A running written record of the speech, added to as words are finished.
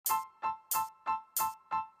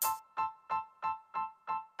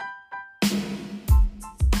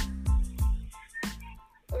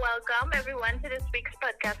Welcome everyone to this week's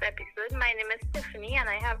podcast episode. My name is Tiffany and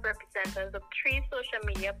I have representatives of 3 social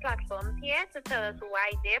media platforms here to tell us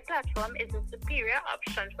why their platform is a superior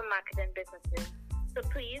option for marketing businesses. So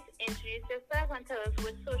please introduce yourself and tell us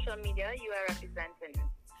which social media you are representing.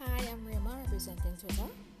 Hi, I'm Rima representing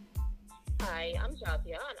Twitter. Hi, I'm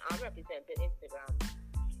Jatia and I'm representing Instagram.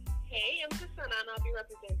 Hey, I'm Susanna and I'll be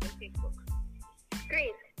representing Facebook.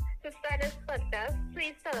 Great. To start this podcast,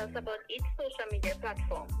 please tell us about each social media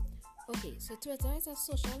platform. Okay, so Twitter is a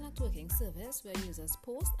social networking service where users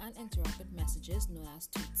post and interact with messages known as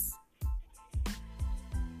tweets.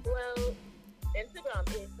 Well, Instagram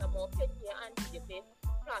is a more picture and video-based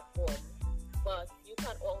platform, but you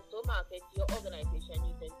can also market your organization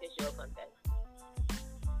using visual content.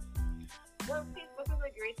 Well, Facebook is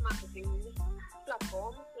a great marketing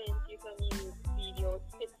platform since you can use videos,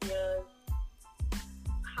 pictures,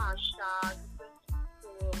 hashtags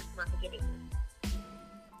to market your business.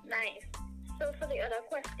 Nice. So for the other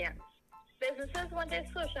questions, businesses want a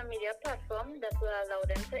social media platform that will allow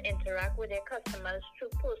them to interact with their customers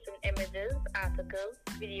through posting images, articles,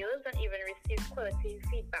 videos, and even receive quality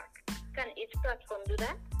feedback. Can each platform do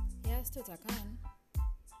that? Yes, Twitter can.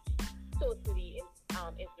 Totally,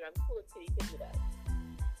 Instagram totally can do that.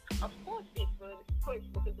 Of course,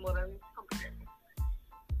 Facebook is more than competent.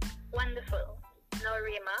 Wonderful. Now,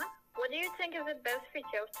 Rima, what do you think is the best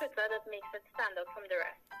feature of Twitter that makes it stand out from the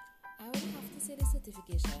rest? I would have to say the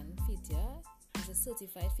certification feature is a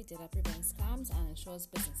certified feature that prevents scams and ensures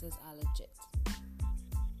businesses are legit.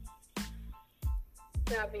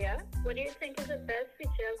 Javier, what do you think is the best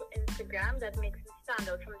feature of Instagram that makes it stand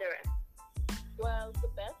out from the rest? Well, the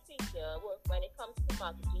best feature when it comes to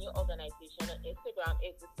marketing your organization on Instagram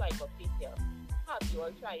is the swipe up feature. Have you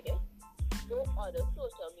all tried it? No other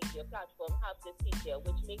social media platform has this feature,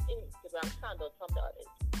 which makes Instagram stand out from the others.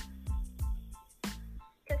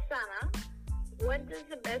 Cassana, what is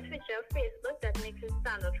the best feature of Facebook that makes it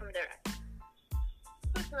stand out from the rest?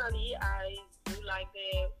 Personally, I do like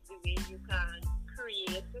the way you can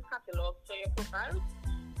create a catalog for your profile.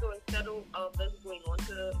 So instead of just going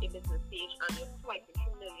onto a business page and you're swiping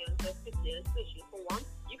through millions of pictures, searching for one,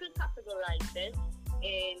 you can categorize them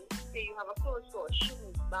and say you have a clothes store,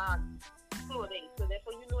 shoes, bags, clothing. So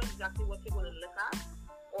therefore you know exactly what you're going to look at.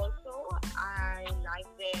 Also, I like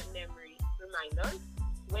the memory reminders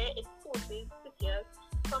where it posts pictures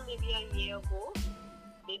from maybe a year ago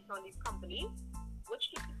based on the company, which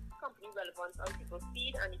keeps the company relevant on people's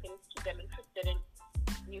feed, and you can keep them interested in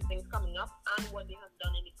new things coming up and what they have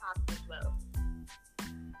done in the past as well.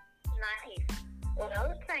 Nice.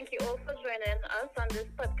 Well, thank you all for joining us on this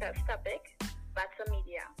podcast topic, Batter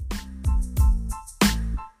Media.